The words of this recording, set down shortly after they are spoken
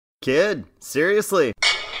Kid, seriously.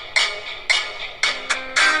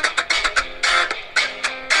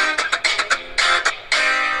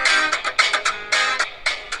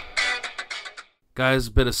 Guys,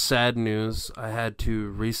 a bit of sad news. I had to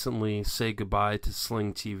recently say goodbye to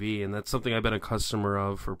Sling TV, and that's something I've been a customer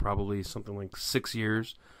of for probably something like 6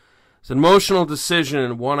 years. It's an emotional decision,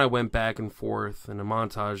 and one I went back and forth in a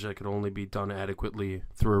montage that could only be done adequately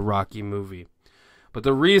through a Rocky movie. But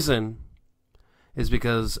the reason is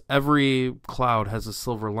because every cloud has a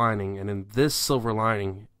silver lining, and in this silver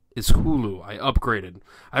lining is Hulu. I upgraded.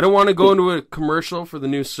 I don't want to go into a commercial for the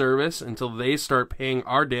new service until they start paying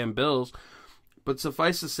our damn bills, but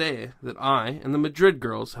suffice to say that I and the Madrid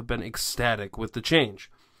girls have been ecstatic with the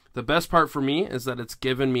change. The best part for me is that it's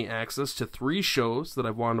given me access to 3 shows that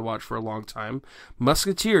I've wanted to watch for a long time: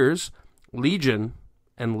 Musketeers, Legion,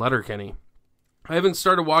 and Letterkenny. I haven't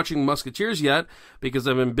started watching Musketeers yet because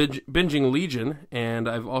I've been binging Legion, and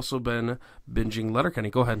I've also been binging Letterkenny.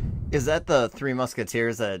 Go ahead. Is that the Three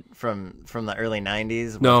Musketeers that from the early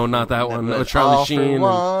 90s? No, not that one. No, Charlie Sheen.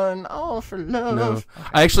 All for love. No. Okay.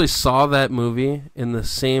 I actually saw that movie in the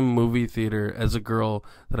same movie theater as a girl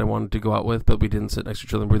that I wanted to go out with, but we didn't sit next to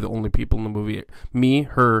each other. We were the only people in the movie. Me,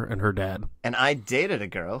 her, and her dad. And I dated a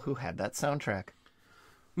girl who had that soundtrack.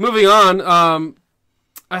 Moving on,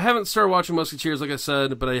 I haven't started watching Musketeers, like I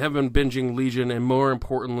said, but I have been binging Legion, and more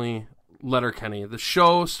importantly, Letterkenny. The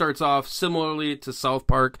show starts off similarly to South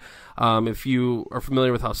Park. If you are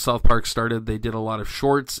familiar with how South Park started, they did a lot of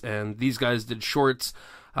shorts, and these guys did shorts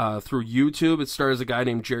through YouTube. It stars a guy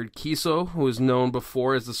named Jared Keeso, who is known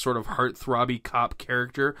before as the sort of heartthrobby cop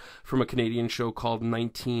character from a Canadian show called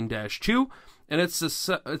 19-2. And it's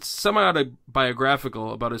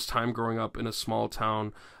semi-autobiographical about his time growing up in a small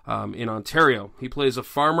town in Ontario. He plays a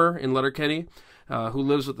farmer in Letterkenny who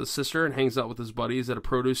lives with his sister and hangs out with his buddies at a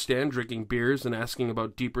produce stand, drinking beers and asking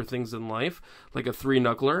about deeper things in life, like a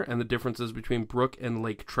three-knuckler and the differences between brook and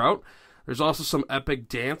lake trout. There's also some epic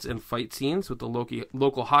dance and fight scenes with the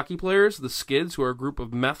local hockey players, the Skids, who are a group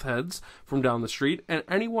of meth heads from down the street, and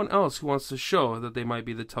anyone else who wants to show that they might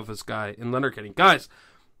be the toughest guy in Letterkenny. Guys,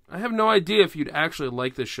 I have no idea if you'd actually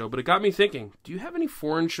like this show, but it got me thinking, do you have any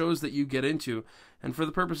foreign shows that you get into? And for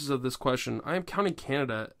the purposes of this question, I am counting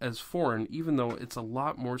Canada as foreign, even though it's a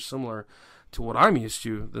lot more similar to what I'm used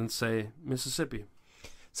to than, say, Mississippi.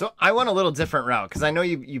 So I went a little different route, because I know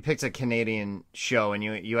you picked a Canadian show, and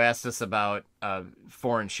you asked us about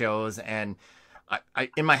foreign shows, and I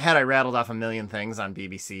in my head I rattled off a million things on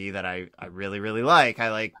BBC that I really, really like.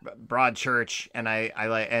 I like Broadchurch, and I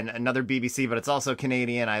like, and another BBC, but it's also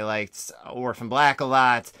Canadian. I liked Orphan Black a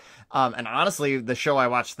lot. And honestly, the show I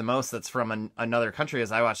watched the most that's from another country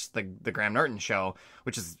is I watched the Graham Norton Show,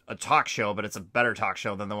 which is a talk show, but it's a better talk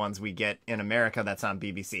show than the ones we get in America that's on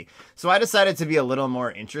BBC. So I decided to be a little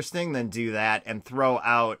more interesting than do that and throw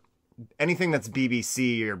out anything that's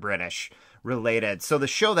BBC or British related. So the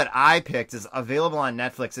show that I picked is available on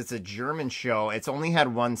Netflix. It's a German show. It's only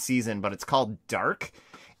had 1 season, but it's called Dark.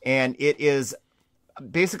 And it is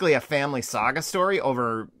basically a family saga story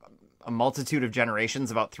over a multitude of generations,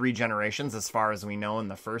 about 3 generations as far as we know in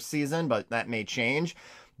the first season, but that may change.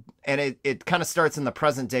 And it kind of starts in the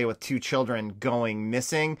present day with 2 children going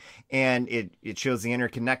missing, and it shows the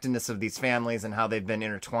interconnectedness of these families and how they've been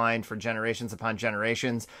intertwined for generations upon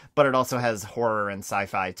generations, but it also has horror and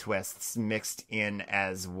sci-fi twists mixed in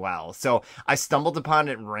as well. So I stumbled upon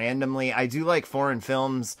it randomly. I do like foreign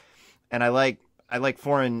films, and I like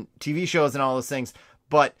foreign TV shows and all those things,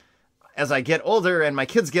 but as I get older and my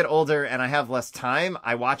kids get older and I have less time,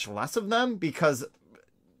 I watch less of them, because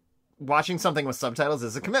watching something with subtitles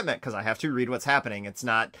is a commitment, because I have to read what's happening. It's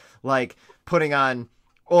not like putting on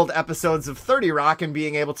old episodes of 30 Rock and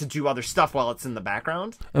being able to do other stuff while it's in the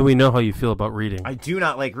background. And we know how you feel about reading. I do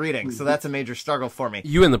not like reading, so that's a major struggle for me.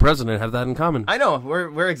 You and the president have that in common. I know,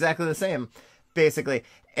 we're exactly the same, basically.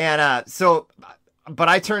 And but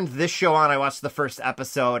I turned this show on, I watched the first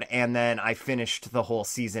episode, and then I finished the whole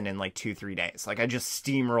season in like 2-3 days. Like, I just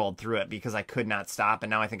steamrolled through it because I could not stop,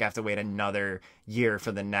 and now I think I have to wait another year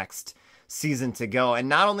for the next season to go. And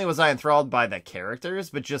not only was I enthralled by the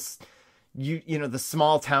characters, but just, you know, the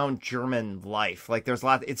small town German life. Like, there's a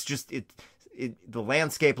lot, it's just, the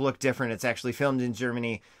landscape looked different. It's actually filmed in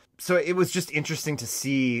Germany. So it was just interesting to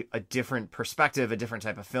see a different perspective, a different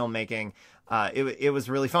type of filmmaking. It was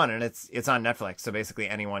really fun, and it's on Netflix, so basically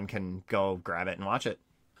anyone can go grab it and watch it.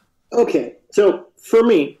 Okay, so for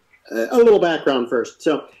me, a little background first.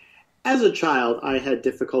 So as a child, I had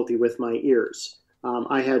difficulty with my ears.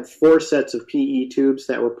 I had 4 sets of PE tubes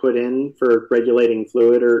that were put in for regulating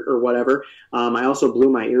fluid or whatever. I also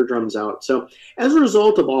blew my eardrums out. So as a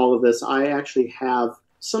result of all of this, I actually have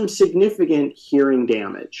some significant hearing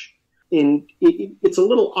damage. And it's a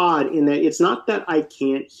little odd in that it's not that I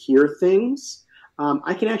can't hear things.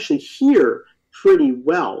 I can actually hear pretty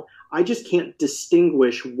well. I just can't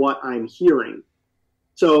distinguish what I'm hearing.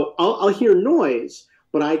 So I'll hear noise,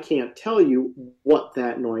 but I can't tell you what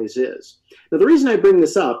that noise is. Now, the reason I bring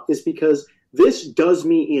this up is because this does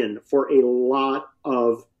me in for a lot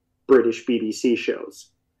of British BBC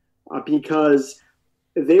shows, because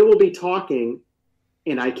they will be talking,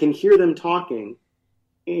 and I can hear them talking,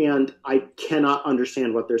 and I cannot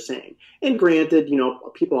understand what they're saying. And granted,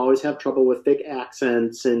 people always have trouble with thick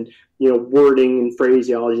accents and, wording and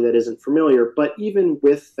phraseology that isn't familiar. But even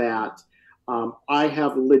with that, I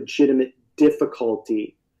have legitimate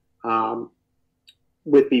difficulty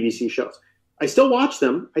with BBC shows. I still watch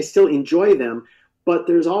them. I still enjoy them. But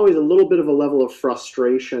there's always a little bit of a level of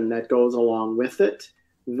frustration that goes along with it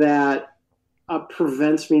that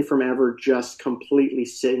prevents me from ever just completely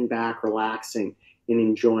sitting back, relaxing, and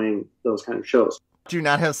enjoying those kind of shows. Do you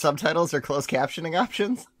not have subtitles or closed captioning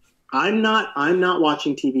options? I'm not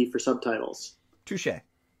watching TV for subtitles. Touche.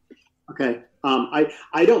 Okay.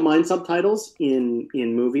 I don't mind subtitles in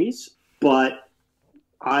movies, but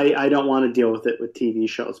I don't want to deal with it with TV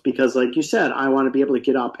shows because, like you said, I want to be able to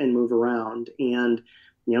get up and move around. And,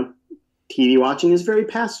 TV watching is very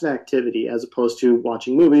passive activity as opposed to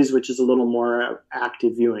watching movies, which is a little more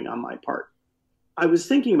active viewing on my part. I was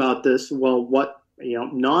thinking about this, well, what,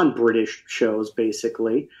 non-British shows,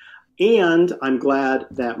 basically. And I'm glad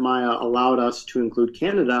that Miah allowed us to include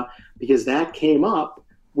Canada because that came up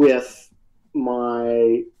with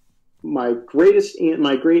my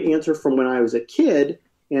great answer from when I was a kid,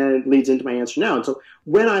 and it leads into my answer now. And so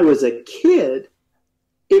when I was a kid,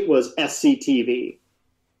 it was SCTV.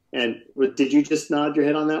 And did you just nod your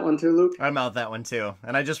head on that one too, Luke? I mouthed that one too.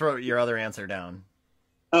 And I just wrote your other answer down.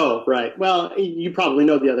 Oh, right. Well, you probably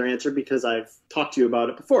know the other answer because I've talked to you about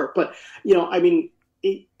it before. But,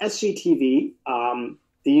 SCTV,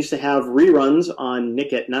 they used to have reruns on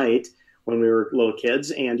Nick at Night when we were little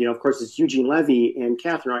kids. And, of course, it's Eugene Levy and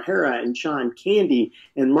Catherine O'Hara and John Candy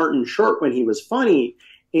and Martin Short when he was funny.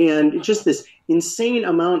 And just this insane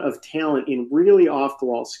amount of talent in really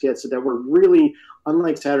off-the-wall skits that were really,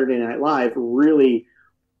 unlike Saturday Night Live, really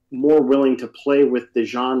more willing to play with the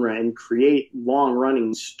genre and create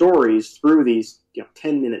long-running stories through these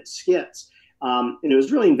 10-minute skits. And it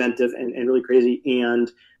was really inventive and really crazy. And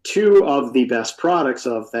two of the best products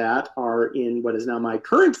of that are in what is now my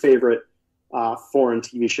current favorite foreign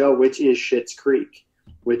TV show, which is Schitt Creek,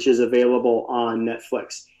 which is available on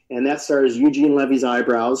Netflix. And that stars Eugene Levy's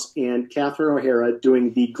eyebrows and Catherine O'Hara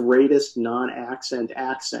doing the greatest non-accent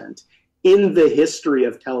accent in the history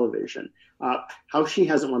of television. How she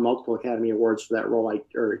hasn't won multiple Academy Awards for that role,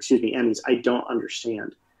 Emmys, I don't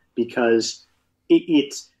understand, because I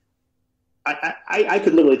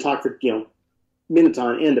could literally talk for minutes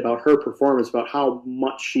on end about her performance, about how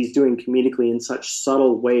much she's doing comedically in such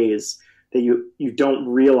subtle ways that you don't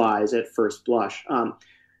realize at first blush.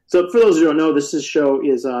 So for those who don't know, this show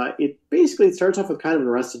is it basically starts off with kind of an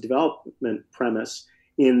Arrested Development premise.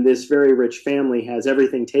 In this very rich family has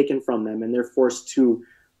everything taken from them, and they're forced to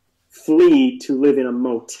flee to live in a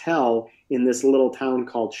motel in this little town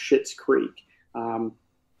called Schitt Creek. And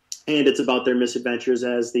it's about their misadventures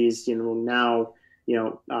as these, now,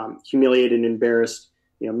 humiliated and embarrassed,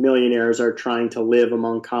 millionaires are trying to live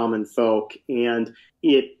among common folk. And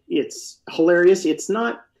it's hilarious. It's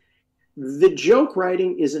not, the joke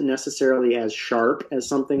writing isn't necessarily as sharp as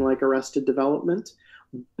something like Arrested Development,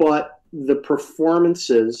 but the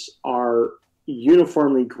performances are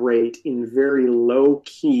uniformly great in very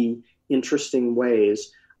low-key, interesting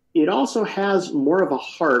ways. It also has more of a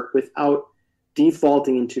heart without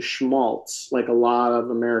defaulting into schmaltz like a lot of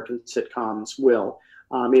American sitcoms will.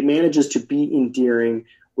 It manages to be endearing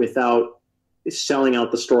without selling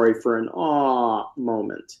out the story for an awe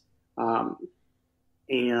moment.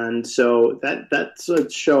 And so that's a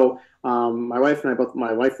show. My wife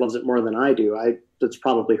loves it more than I do. That's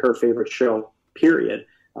probably her favorite show, period,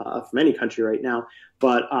 from any country right now.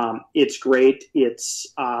 But it's great. It's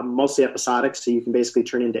mostly episodic, so you can basically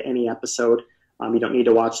turn into any episode. You don't need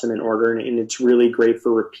to watch them in order, and it's really great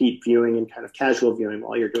for repeat viewing and kind of casual viewing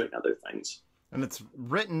while you're doing other things. And it's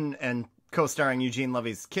written and co-starring Eugene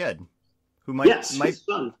Levy's kid, who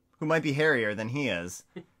might be hairier than he is.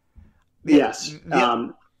 Yes,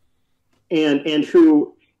 and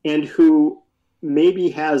who maybe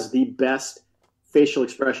has the best facial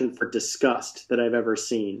expression for disgust that I've ever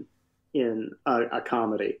seen in a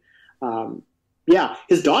comedy.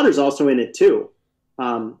 His daughter's also in it too.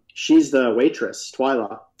 She's the waitress,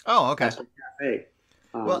 Twyla. Oh, okay. Cafe.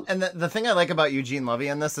 Well, and the thing I like about Eugene Levy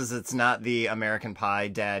in this is it's not the American Pie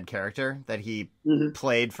dad character that he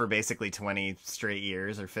played for basically 20 straight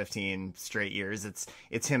years or 15 straight years. It's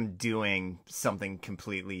him doing something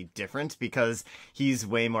completely different because he's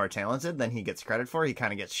way more talented than he gets credit for. He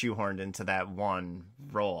kind of gets shoehorned into that one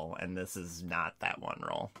role, and this is not that one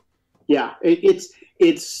role. Yeah,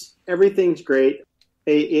 it's everything's great.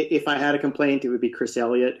 If I had a complaint, it would be Chris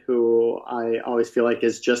Elliott, who I always feel like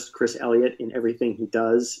is just Chris Elliott in everything he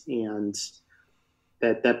does, and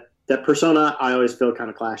that persona I always feel kind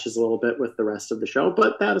of clashes a little bit with the rest of the show.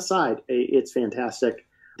 But that aside, it's fantastic.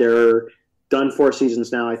 They're done 4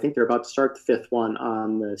 seasons now. I think they're about to start the 5th one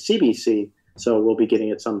on the CBC, so we'll be getting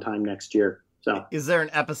it sometime next year. So, is there an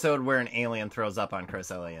episode where an alien throws up on Chris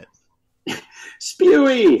Elliott?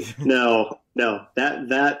 Spewy! No,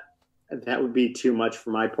 that would be too much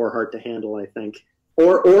for my poor heart to handle, I think.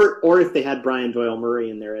 Or if they had Brian Doyle Murray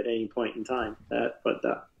in there at any point in time, that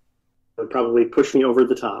would probably push me over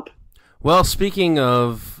the top. Well, speaking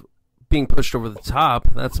of being pushed over the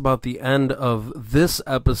top, that's about the end of this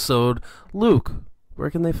episode. Luke,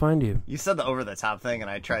 where can they find you? You said the over the top thing,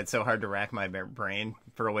 and I tried so hard to rack my brain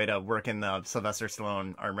for a way to work in the Sylvester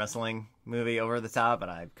Stallone arm wrestling movie Over the Top, but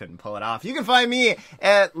I couldn't pull it off. You can find me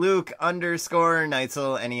at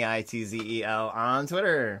Luke_Neitzel, Neitzel, on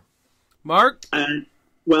Twitter. Mark? And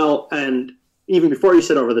even before you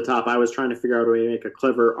said Over the Top, I was trying to figure out a way to make a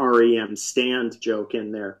clever REM stand joke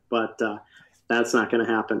in there, but that's not going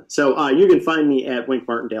to happen. So you can find me at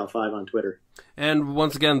WinkMartindale5 on Twitter. And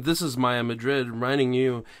once again, this is Miah Madrid reminding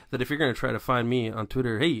you that if you're going to try to find me on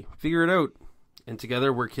Twitter, hey, figure it out. And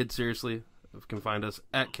together, we're Kid Seriously. You can find us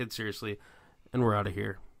at Kid Seriously. And we're out of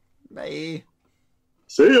here. Bye.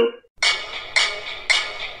 See you.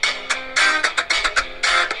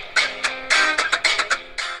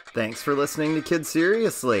 Thanks for listening to Kid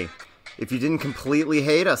Seriously. If you didn't completely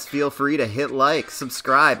hate us, feel free to hit like,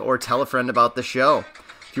 subscribe, or tell a friend about the show.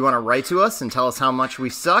 If you want to write to us and tell us how much we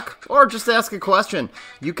suck, or just ask a question,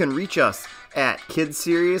 you can reach us at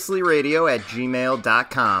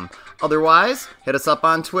kidseriouslyradio@gmail.com. Otherwise, hit us up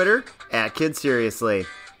on Twitter at KidSeriously.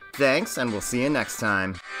 Thanks, and we'll see you next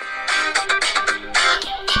time.